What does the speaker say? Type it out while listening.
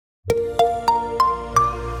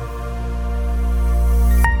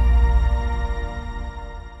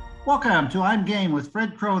Welcome to I'm Game with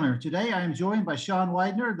Fred Croner. Today I am joined by Sean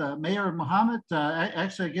Widener, the mayor of Mahomet.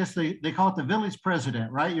 Actually, I guess they call it the village president,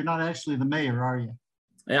 right? You're not actually the mayor, are you?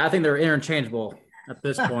 Yeah, I think they're interchangeable at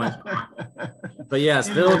this point. But yes,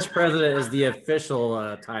 village president is the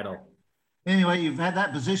official title. Anyway, you've had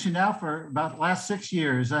that position now for about the last 6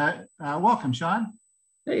 years. Welcome, Sean.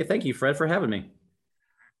 Hey, thank you, Fred, for having me.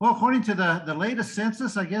 Well, according to the latest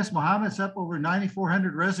census, I guess Mahomet's up over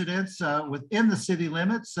 9,400 residents within the city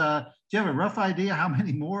limits. Do you have a rough idea how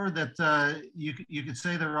many more that you could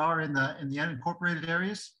say there are in the unincorporated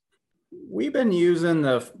areas? We've been using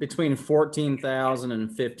the between 14,000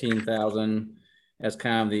 and 15,000 as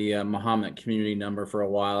kind of the Mahomet community number for a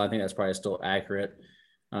while. I think that's probably still accurate.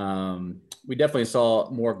 We definitely saw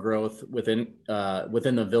more growth within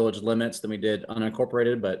the village limits than we did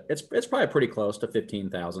unincorporated, but it's probably pretty close to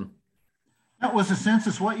 15,000. That was the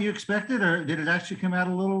census what you expected, or did it actually come out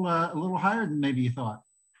a little higher than maybe you thought?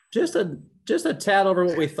 Just a tad over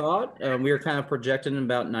what we thought. We were kind of projecting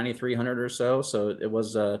about 9,300 or so, so it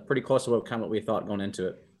was pretty close to what we thought going into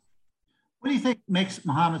it. What do you think makes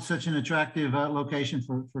Mahomet such an attractive location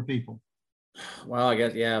for people? Well, I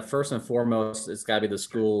guess, yeah, first and foremost, it's got to be the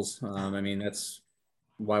schools. I mean, that's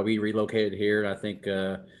why we relocated here. I think,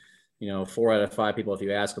 4 out of 5 people, if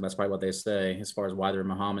you ask them, that's probably what they say as far as why they're in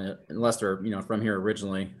Mahomet, unless they're, from here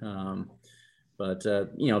originally. But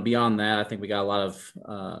beyond that, I think we got a lot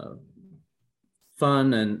of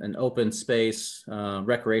fun and open space,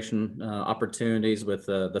 recreation opportunities with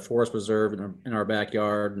the forest preserve in our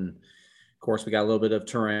backyard. And of course, we got a little bit of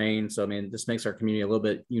terrain. So, I mean, this makes our community a little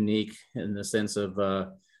bit unique in the sense of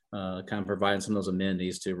kind of providing some of those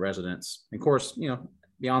amenities to residents. And of course,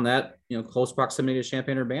 beyond that, close proximity to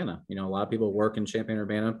Champaign-Urbana. A lot of people work in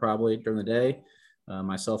Champaign-Urbana probably during the day,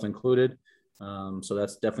 myself included. So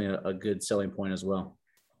that's definitely a good selling point as well.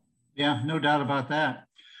 Yeah, no doubt about that.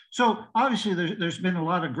 So obviously there's been a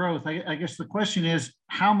lot of growth. I guess the question is,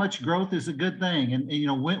 how much growth is a good thing?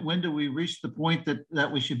 And when do we reach the point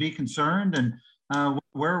that we should be concerned? And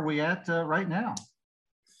where are we at right now?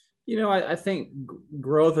 I think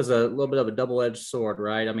growth is a little bit of a double-edged sword,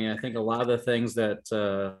 right? I mean, I think a lot of the things that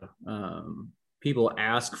people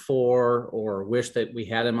ask for or wish that we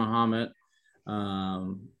had in Mahomet,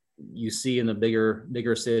 you see in the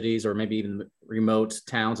bigger cities or maybe even remote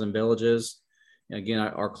towns and villages. Again,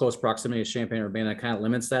 our close proximity to Champaign-Urbana kind of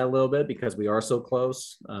limits that a little bit because we are so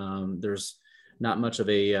close. There's not much of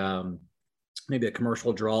maybe a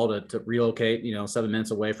commercial draw to relocate, 7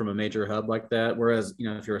 minutes away from a major hub like that. Whereas,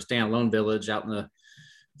 if you're a standalone village out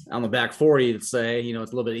on the back 40, let's say, it's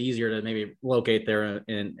a little bit easier to maybe locate there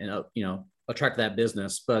and attract that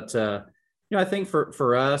business. But, I think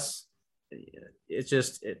for us, it's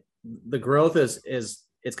just the growth is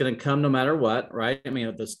it's going to come no matter what, right? I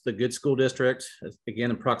mean, the good school district,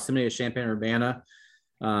 again, in proximity to Champaign-Urbana.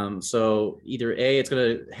 So either A, it's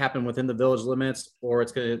going to happen within the village limits, or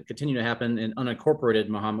it's going to continue to happen in unincorporated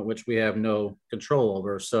Mahomet, which we have no control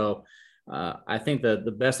over. So I think that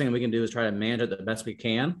the best thing we can do is try to manage it the best we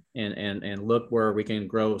can and look where we can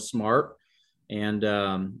grow smart and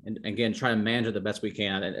again, try to manage it the best we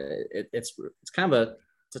can. And it's kind of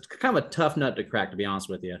a tough nut to crack, to be honest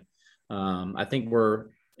with you. I think we're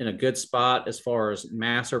in a good spot as far as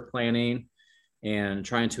master planning and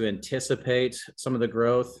trying to anticipate some of the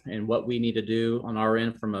growth and what we need to do on our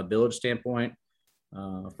end from a village standpoint,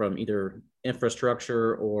 from either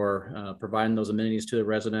infrastructure or providing those amenities to the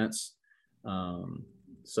residents.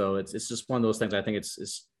 So it's just one of those things. I think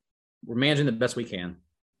we're managing the best we can.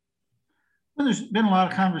 Well, there's been a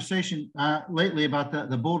lot of conversation lately about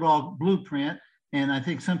the Bulldog Blueprint. And I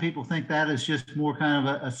think some people think that is just more kind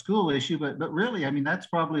of a school issue, but really, I mean, that's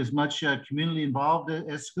probably as much community involved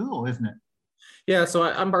as school, isn't it? Yeah, so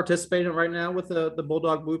I'm participating right now with the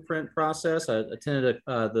Bulldog Blueprint process. I attended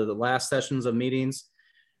the last sessions of meetings,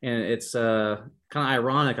 and it's kind of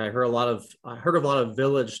ironic. I heard a lot of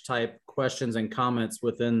village type questions and comments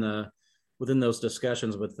within those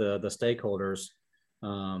discussions with the stakeholders.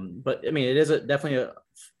 But I mean, it is definitely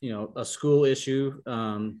a school issue.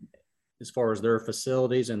 As far as their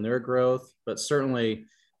facilities and their growth, but certainly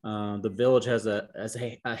the village has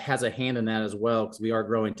a hand in that as well, because we are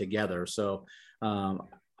growing together. So I'm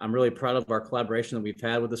really proud of our collaboration that we've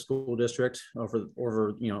had with the school district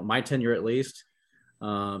over my tenure at least,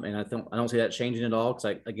 and I don't see that changing at all.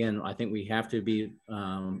 Because I think we have to be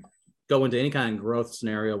go into any kind of growth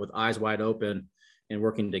scenario with eyes wide open and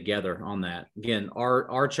working together on that. Again,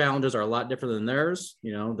 our challenges are a lot different than theirs.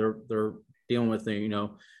 They're dealing with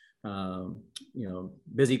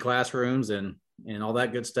busy classrooms and all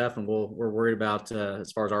that good stuff. And we're worried about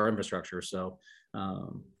as far as our infrastructure. So,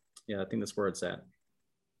 I think that's where it's at.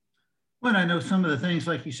 Well, I know some of the things,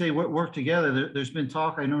 like you say, work together. There's been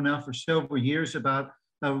talk, I know now for several years, about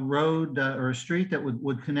a road or a street that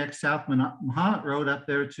would connect South Mahomet Road up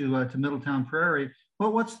there to Middletown Prairie.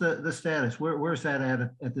 Well, what's the status? Where's that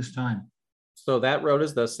at this time? So that road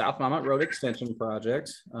is the South Monmouth Road Extension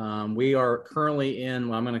Project. We are currently in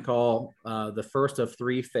what I'm going to call the first of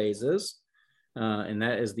three phases, and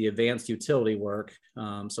that is the advanced utility work.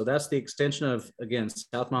 So that's the extension of, again,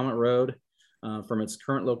 South Monmouth Road from its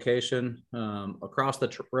current location across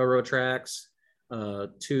the railroad tracks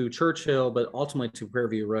to Churchill, but ultimately to Prairie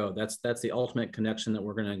View Road. That's the ultimate connection that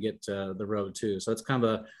we're going to get the road to. So it's kind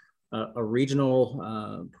of a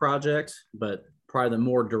regional project, but probably the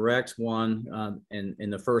more direct one in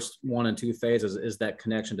the first 1 and 2 phases is that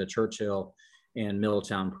connection to Churchill and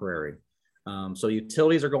Middletown Prairie. So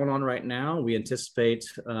utilities are going on right now. We anticipate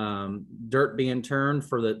dirt being turned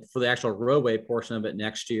for the actual roadway portion of it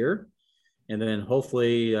next year. And then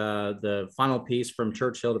hopefully the final piece from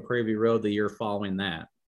Churchill to Prairie View Road the year following that.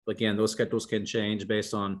 Again, those schedules can change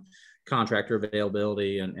based on contractor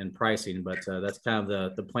availability and pricing, but that's kind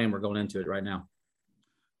of the plan we're going into it right now.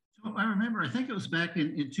 So I remember, I think it was back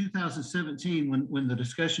in 2017 when the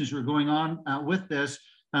discussions were going on with this,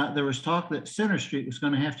 there was talk that Center Street was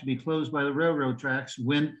going to have to be closed by the railroad tracks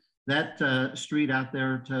when that street out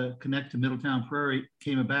there to connect to Middletown Prairie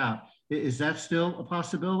came about. Is that still a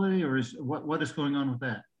possibility, or is what is going on with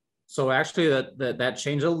that? So actually that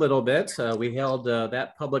changed a little bit. We held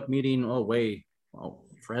that public meeting,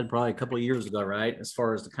 Fred, probably a couple of years ago, right? As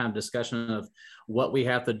far as the kind of discussion of what we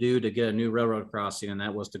have to do to get a new railroad crossing, and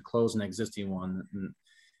that was to close an existing one.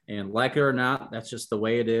 And like it or not, that's just the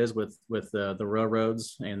way it is with the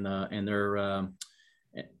railroads and their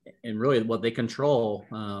and really what they control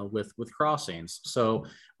with crossings. So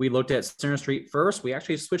we looked at Center Street first. We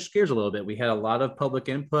actually switched gears a little bit. We had a lot of public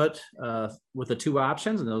input with the two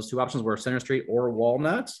options, and those two options were Center Street or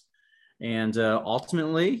Walnut. And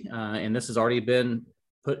ultimately, and this has already been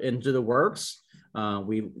put into the works,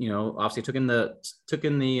 we obviously took in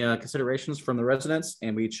the considerations from the residents,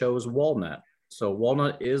 and we chose Walnut. So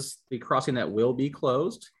Walnut is the crossing that will be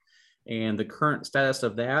closed. And the current status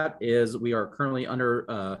of that is we are currently under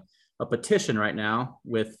a petition right now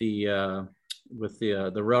with the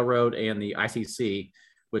railroad and the ICC,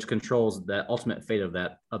 which controls that ultimate fate of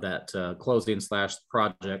that closing /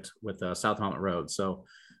 project with South Monmouth Road. So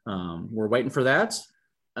we're waiting for that,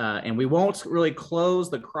 and we won't really close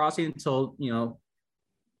the crossing until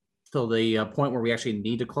till the point where we actually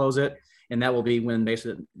need to close it, and that will be when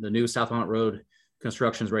basically the new South Monmouth Road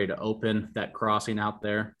construction is ready to open that crossing out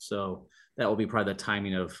there. So that will be probably the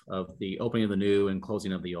timing of the opening of the new and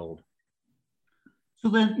closing of the old. So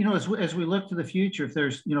then, as we look to the future, if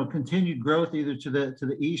there's continued growth either to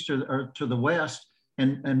the east or to the west,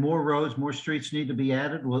 and more roads, more streets need to be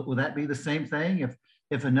added, will that be the same thing?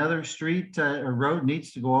 If another street or road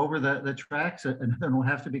needs to go over the tracks, and then will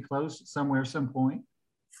have to be closed somewhere, some point?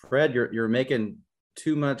 Fred, you're making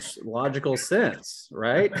too much logical sense,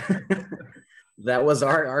 right? That was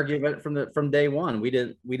our argument from day one. We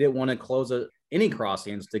didn't want to close any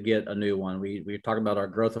crossings to get a new one. We talked about our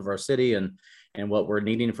growth of our city and what we're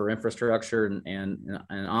needing for infrastructure, and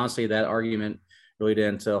honestly, that argument really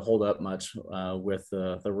didn't hold up much with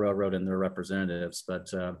the railroad and their representatives.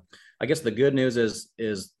 But I guess the good news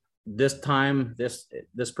is this time,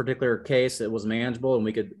 this particular case, it was manageable, and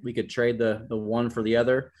we could trade the one for the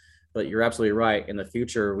other. But you're absolutely right. In the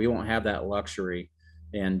future, we won't have that luxury,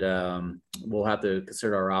 and we'll have to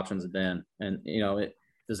consider our options then. And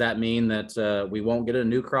does that mean that we won't get a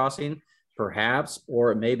new crossing? Perhaps,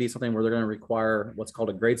 or it may be something where they're going to require what's called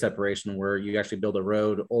a grade separation, where you actually build a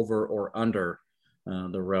road over or under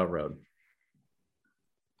the railroad.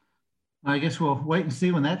 I guess we'll wait and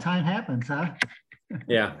see when that time happens, huh?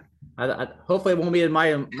 Yeah, I hopefully it won't be in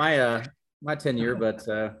my tenure, but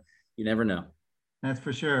you never know. That's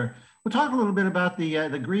for sure. We'll talk a little bit about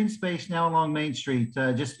the green space now along Main Street,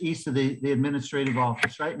 just east of the administrative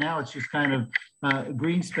office. Right now, it's just kind of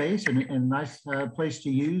green space and a nice place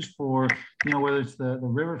to use for, whether it's the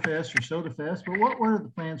River Fest or Soda Fest. But what are the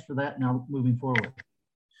plans for that now moving forward?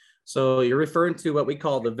 So you're referring to what we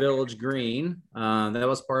call the Village Green. That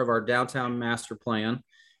was part of our downtown master plan.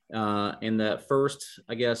 And that first,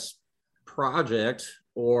 I guess, project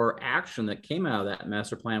or action that came out of that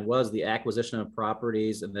master plan was the acquisition of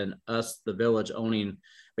properties, and then us, the village, owning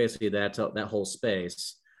basically that whole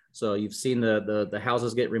space. So you've seen the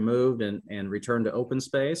houses get removed and returned to open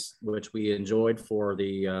space, which we enjoyed for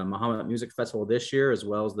the Mahomet Music Festival this year, as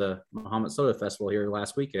well as the Mahomet Soda Festival here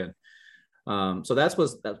last weekend. So that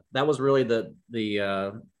was really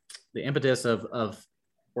the impetus of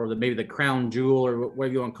maybe the crown jewel or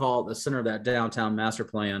whatever you want to call it, the center of that downtown master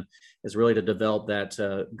plan is really to develop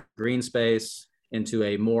that green space into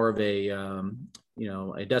a more of a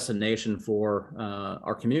a destination for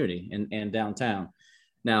our community and downtown.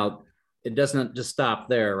 Now, it doesn't just stop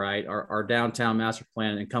there, right? Our downtown master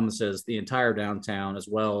plan encompasses the entire downtown as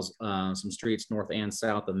well as some streets north and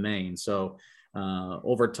south of Main. So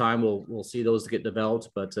over time, we'll see those get developed,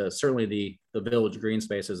 but certainly the village green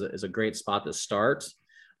space is a great spot to start.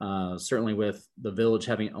 Certainly with the village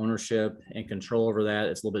having ownership and control over that,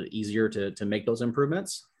 it's a little bit easier to make those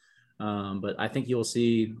improvements. But I think you'll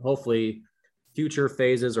see hopefully future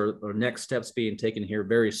phases or next steps being taken here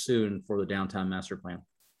very soon for the downtown master plan.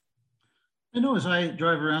 I know as I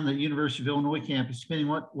drive around the University of Illinois campus, depending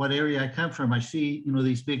what area I come from, I see,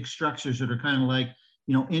 these big structures that are kind of like,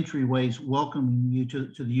 entryways welcoming you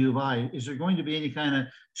to the U of I. Is there going to be any kind of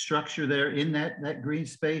structure there in that green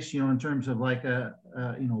space, in terms of like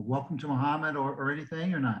welcome to Muhammad or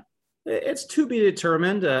anything or not? It's to be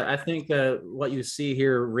determined. I think what you see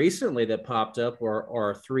here recently that popped up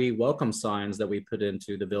are 3 welcome signs that we put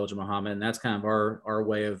into the Village of Muhammad, and that's kind of our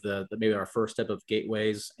way of maybe our first step of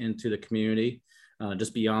gateways into the community,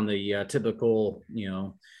 just beyond the typical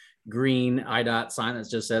green IDOT sign that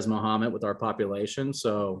just says Muhammad with our population.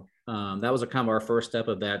 So that was a kind of our first step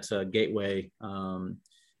of that gateway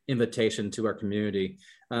invitation to our community.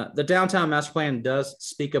 The downtown master plan does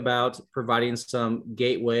speak about providing some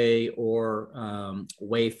gateway or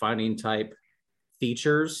wayfinding type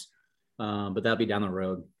features, but that'll be down the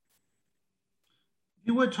road.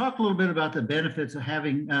 You would talk a little bit about the benefits of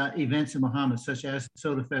having events in Muhammad, such as the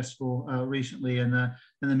Soda Festival recently, and the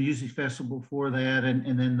music festival before that,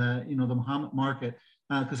 and then the Muhammad Market.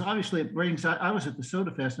 Because obviously it brings, I was at the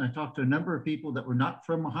Soda Fest and I talked to a number of people that were not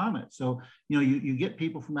from Muhammad. So, you get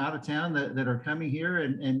people from out of town that are coming here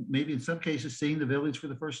and maybe in some cases seeing the village for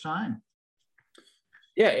the first time.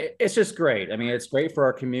 Yeah, it's just great. I mean, it's great for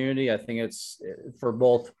our community. I think it's for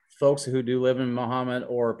both folks who do live in Muhammad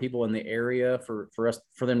or people in the area for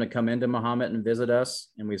them to come into Muhammad and visit us.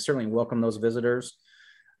 And we certainly welcome those visitors.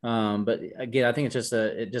 But again, I think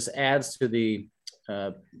it just adds to the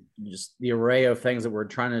just the array of things that we're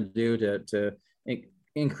trying to do to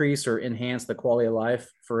increase or enhance the quality of life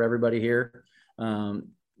for everybody here.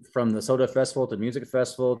 From the Soda Festival to music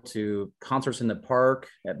festival to concerts in the park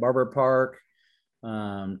at Barber Park,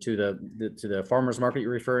 to the farmers market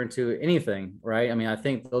you're referring to, anything, right? I mean, I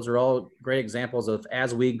think those are all great examples of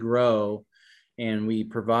as we grow and we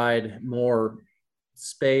provide more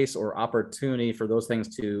space or opportunity for those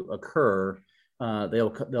things to occur,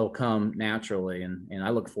 they'll come naturally. And I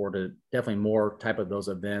look forward to definitely more type of those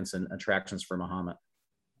events and attractions for Muhammad.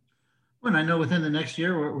 Well, I know within the next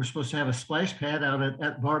year, we're supposed to have a splash pad out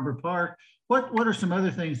at Barber Park. What are some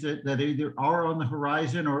other things that either are on the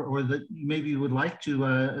horizon or that maybe you would like to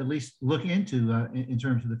at least look into in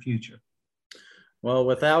terms of the future? Well,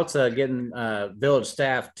 without getting village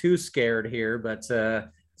staff too scared here, but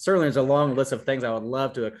certainly there's a long list of things I would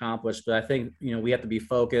love to accomplish, but I think, we have to be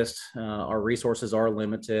focused. Our resources are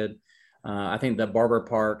limited. I think the Barber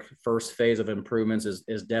Park first phase of improvements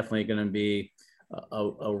is definitely going to be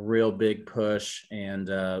a real big push and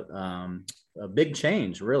a big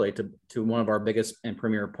change really to one of our biggest and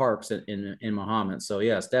premier parks in Muhammad. So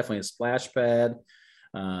yes, definitely a splash pad,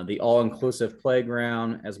 the all-inclusive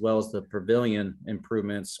playground, as well as the pavilion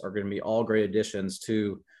improvements are going to be all great additions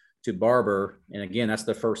to Barber. And again, that's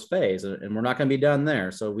the first phase, and we're not going to be done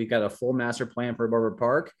there. So we've got a full master plan for Barber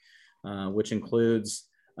Park, which includes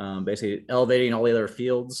basically elevating all the other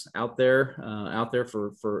fields out there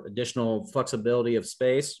for additional flexibility of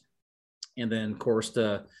space, and then of course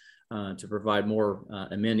to provide more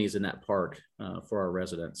amenities in that park for our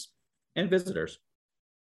residents and visitors.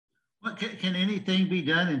 Well, can anything be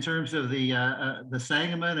done in terms of the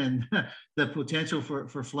Sangamon and the potential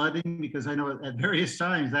for flooding? Because I know at various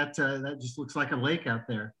times that just looks like a lake out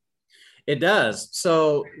there. It does.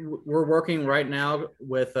 So we're working right now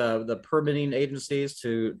with the permitting agencies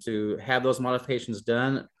to have those modifications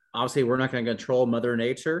done. Obviously, we're not going to control Mother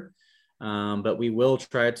Nature, but we will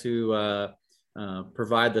try to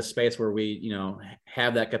provide the space where we,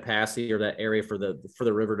 have that capacity or that area for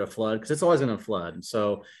the river to flood, because it's always going to flood.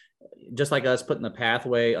 So just like us putting the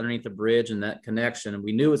pathway underneath the bridge and that connection,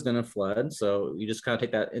 we knew it was going to flood. So you just kind of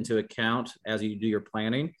take that into account as you do your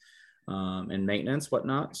planning and maintenance,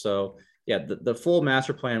 whatnot. So yeah, the full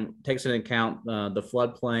master plan takes into account the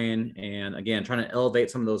floodplain, and again, trying to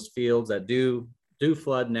elevate some of those fields that do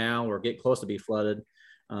flood now or get close to be flooded.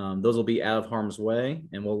 Those will be out of harm's way,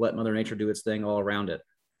 and we'll let Mother Nature do its thing all around it.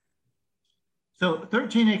 So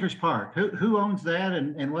 13 Acres Park, who owns that,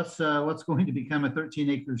 and what's going to become a 13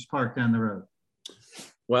 Acres Park down the road?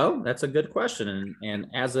 Well, that's a good question. And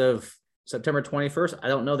as of September 21st, I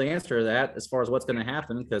don't know the answer to that as far as what's going to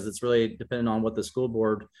happen, because it's really dependent on what the school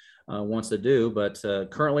board wants to do. But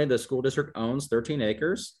currently, the school district owns 13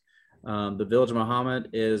 acres. The Village of Mahomet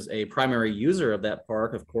is a primary user of that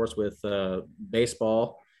park, of course, with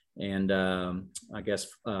baseball and I guess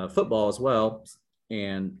football as well.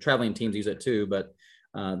 And traveling teams use it too. But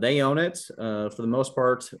they own it. For the most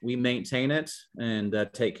part, we maintain it and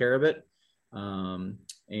take care of it.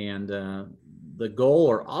 And the goal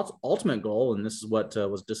or ultimate goal, and this is what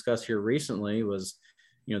was discussed here recently, was,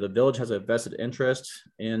 the village has a vested interest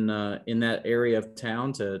in that area of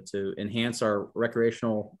town to enhance our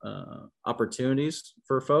recreational opportunities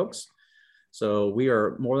for folks. So we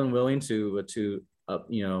are more than willing to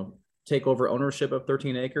take over ownership of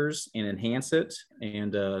 13 acres and enhance it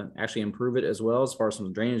and actually improve it as well, as far as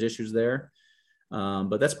some drainage issues there.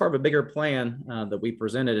 But that's part of a bigger plan that we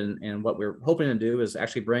presented, and what we're hoping to do is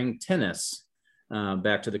actually bring tennis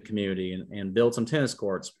back to the community and build some tennis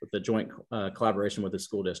courts with the joint collaboration with the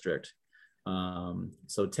school district.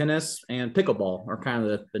 So tennis and pickleball are kind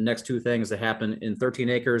of the next two things that happen in 13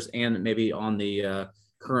 acres and maybe on the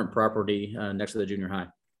current property next to the junior high.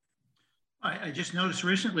 I just noticed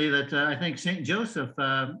recently that I think St. Joseph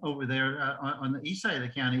over there on the east side of the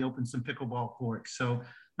county opened some pickleball courts. So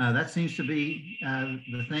that seems to be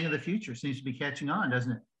the thing of the future. Seems to be catching on,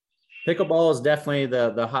 doesn't it? Pickleball is definitely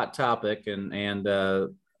the hot topic, and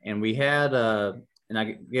we had and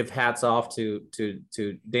I give hats off to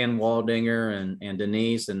Dan Waldinger and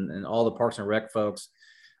Denise and all the Parks and Rec folks.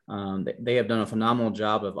 They have done a phenomenal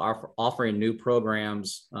job of offering new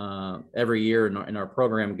programs every year in our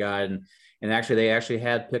program guide, and actually they actually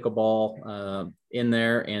had pickleball in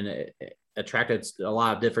there, and it attracted a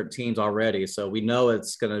lot of different teams already. So we know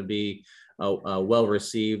it's going to be a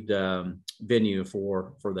well-received venue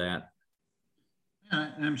for that.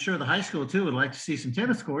 And I'm sure the high school too would like to see some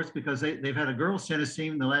tennis courts, because they've had a girls tennis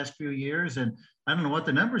team the last few years, and I don't know what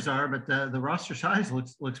the numbers are, but the roster size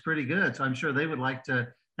looks pretty good. So I'm sure they would like to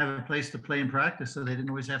have a place to play and practice, so they didn't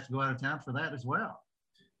always have to go out of town for that as well.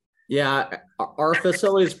 Yeah, our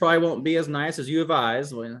facilities probably won't be as nice as U of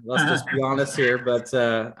I's. Let's just be honest here, but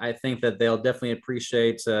I think that they'll definitely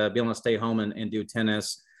appreciate being able to stay home and do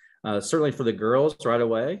tennis. Certainly for the girls right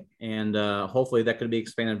away, and hopefully that could be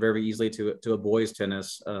expanded very easily to a boys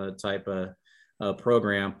tennis type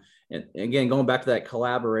program. And again, going back to that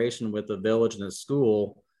collaboration with the village and the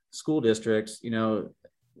school districts,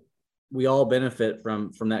 we all benefit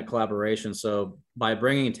from that collaboration. So by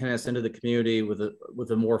bringing tennis into the community with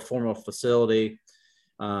a more formal facility,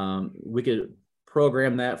 we could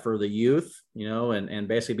program that for the youth, and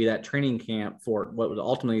basically be that training camp for what would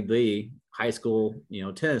ultimately be high school,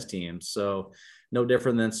 tennis teams. So no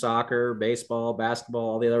different than soccer, baseball, basketball,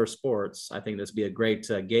 all the other sports. I think this would be a great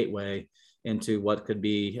gateway into what could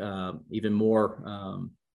be even more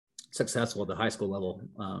successful at the high school level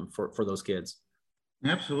for those kids.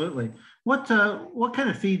 Absolutely. What kind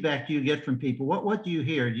of feedback do you get from people? What do you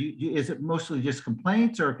hear? Is it mostly just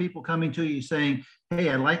complaints, or are people coming to you saying, "Hey,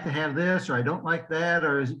 I'd like to have this," or "I don't like that,"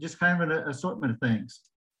 or is it just kind of an assortment of things?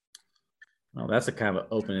 Well, that's a kind of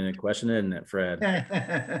open-ended question, isn't it, Fred?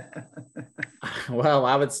 Well,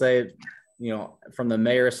 I would say, from the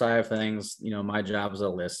mayor's side of things, my job is to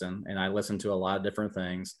listen, and I listen to a lot of different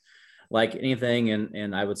things. Like anything,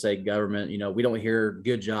 and I would say government, we don't hear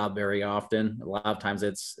 "good job" very often. A lot of times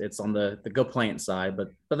it's on the complaint side, but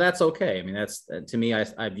that's okay. I mean, that's, to me,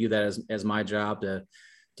 I view that as my job to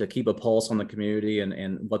keep a pulse on the community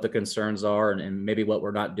and what the concerns are, and maybe what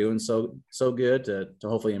we're not doing so good to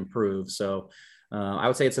hopefully improve. So I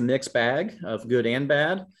would say it's a mixed bag of good and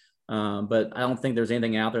bad, but I don't think there's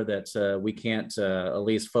anything out there that we can't at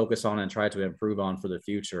least focus on and try to improve on for the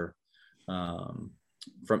future.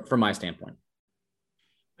 From my standpoint.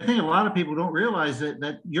 I think a lot of people don't realize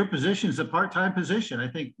that your position is a part-time position. I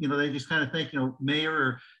think, they just kind of think, mayor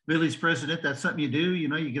or village president, that's something you do.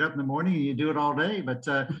 You get up in the morning and you do it all day. But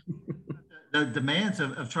the demands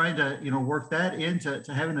of trying to, work that into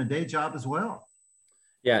having a day job as well.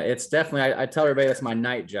 Yeah, it's definitely, I tell everybody that's my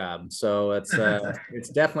night job. So it's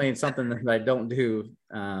definitely something that I don't do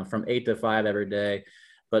from 8 to 5 every day.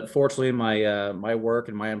 But fortunately, my work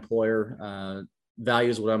and my employer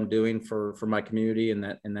values what I'm doing for my community and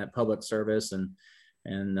that public service, and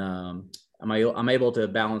I'm able to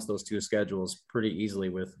balance those two schedules pretty easily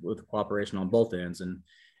with cooperation on both ends, and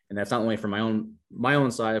that's not only from my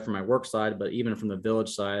own side, from my work side, but even from the village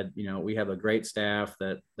side. We have a great staff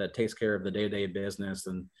that takes care of the day-to-day business,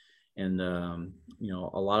 and you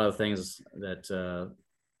know, a lot of things that,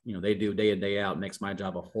 you know, they do day in, day out makes my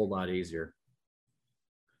job a whole lot easier.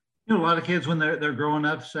 You know, a lot of kids when they're growing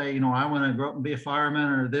up say, you know, I want to grow up and be a fireman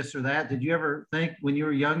or this or that. Did you ever think when you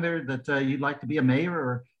were younger that you'd like to be a mayor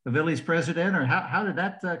or a village president, or how did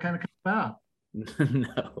that kind of come about?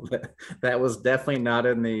 No, that was definitely not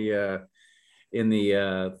in the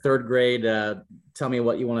third grade. Tell me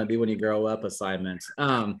what you want to be when you grow up assignment.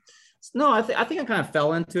 No, I think I kind of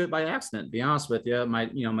fell into it by accident, to be honest with you. My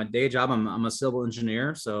day job, I'm a civil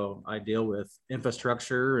engineer, so I deal with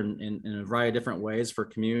infrastructure in a variety of different ways for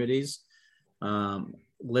communities.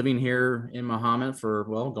 Living here in Mahomet for,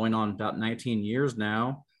 well, going on about 19 years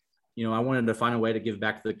now, you know, I wanted to find a way to give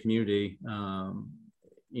back to the community,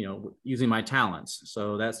 you know, using my talents.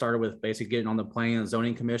 So that started with basically getting on the Planning and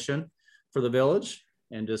Zoning Commission for the village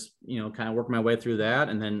and just, you know, kind of working my way through that.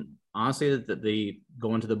 And then honestly, the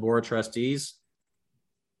going to the board of trustees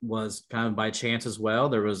was kind of by chance as well.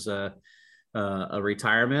 There was a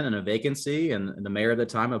retirement and a vacancy, and the mayor at the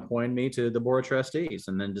time appointed me to the board of trustees,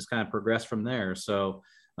 and then just kind of progressed from there. So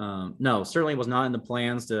no, certainly was not in the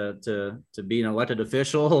plans to be an elected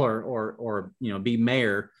official or you know, be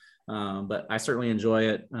mayor. But I certainly enjoy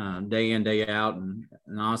it day in, day out, and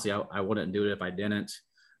honestly, I wouldn't do it if I didn't.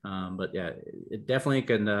 But yeah, it definitely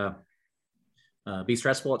can be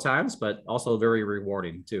stressful at times, but also very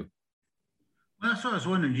rewarding too. Well, that's what I was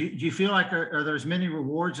wondering. Do you feel like are there as many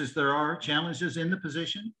rewards as there are challenges in the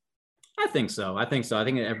position? I think so. I think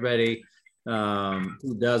everybody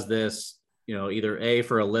who does this, you know, either A,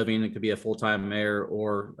 for a living, it could be a full-time mayor,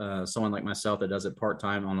 or someone like myself that does it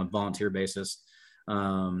part-time on a volunteer basis. You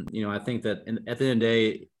know, I think that at the end of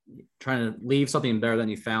the day, trying to leave something better than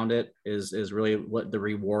you found it is really what the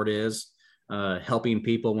reward is. Helping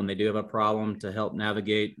people when they do have a problem to help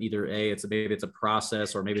navigate either maybe it's a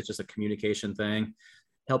process, or maybe it's just a communication thing.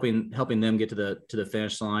 Helping them get to the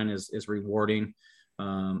finish line is rewarding.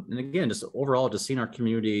 And again, just overall, just seeing our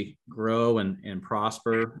community grow and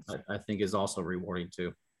prosper, I think is also rewarding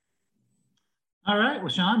too. All right. Well,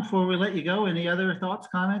 Sean, before we let you go, any other thoughts,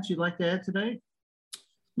 comments you'd like to add today?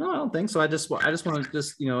 No, I don't think so. I just want to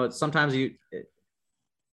you know, sometimes it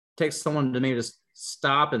takes someone to maybe just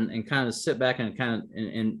stop and kind of sit back and kind of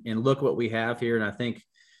and look what we have here. And I think,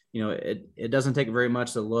 you know, it doesn't take very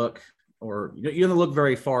much to look, or you don't look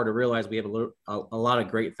very far to realize we have a lot of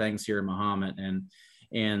great things here in Mahomet.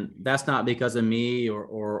 And that's not because of me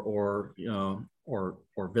or you know, or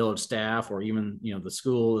village staff, or even, you know, the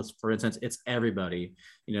school, for instance. It's everybody.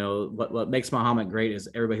 You know, what makes Mahomet great is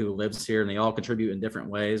everybody who lives here, and they all contribute in different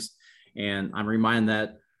ways. And I'm reminded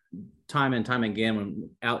that time and time again when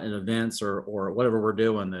out in events or whatever we're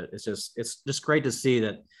doing, that it's just great to see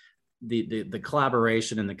that the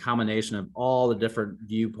collaboration and the combination of all the different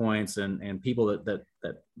viewpoints and people that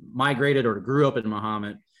migrated or grew up in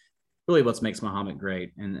Mahomet, really what makes Mahomet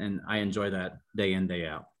great. And I enjoy that day in, day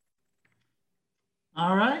out.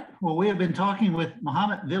 All right. Well, we have been talking with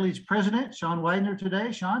Mahomet Village President Sean Widener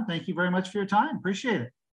today. Sean, thank you very much for your time. Appreciate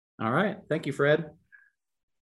it. All right. Thank you, Fred.